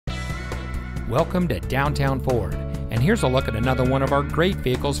Welcome to Downtown Ford, and here's a look at another one of our great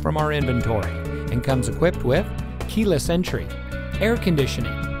vehicles from our inventory, and comes equipped with keyless entry, air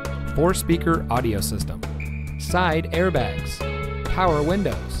conditioning, 4-speaker audio system, side airbags, power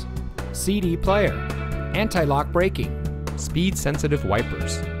windows, CD player, anti-lock braking, speed-sensitive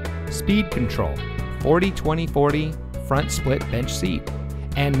wipers, speed control, 40-20-40 front split bench seat,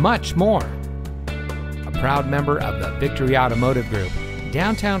 and much more. A proud member of the Victory Automotive Group,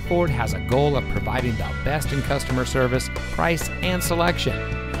 Downtown Ford has a goal of providing the best in customer service, price, and selection.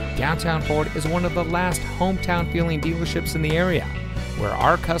 Downtown Ford is one of the last hometown feeling dealerships in the area, where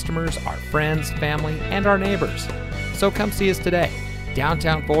our customers are friends, family, and our neighbors. So come see us today.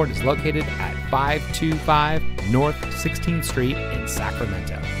 Downtown Ford is located at 525 North 16th Street in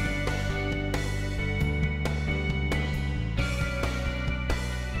Sacramento.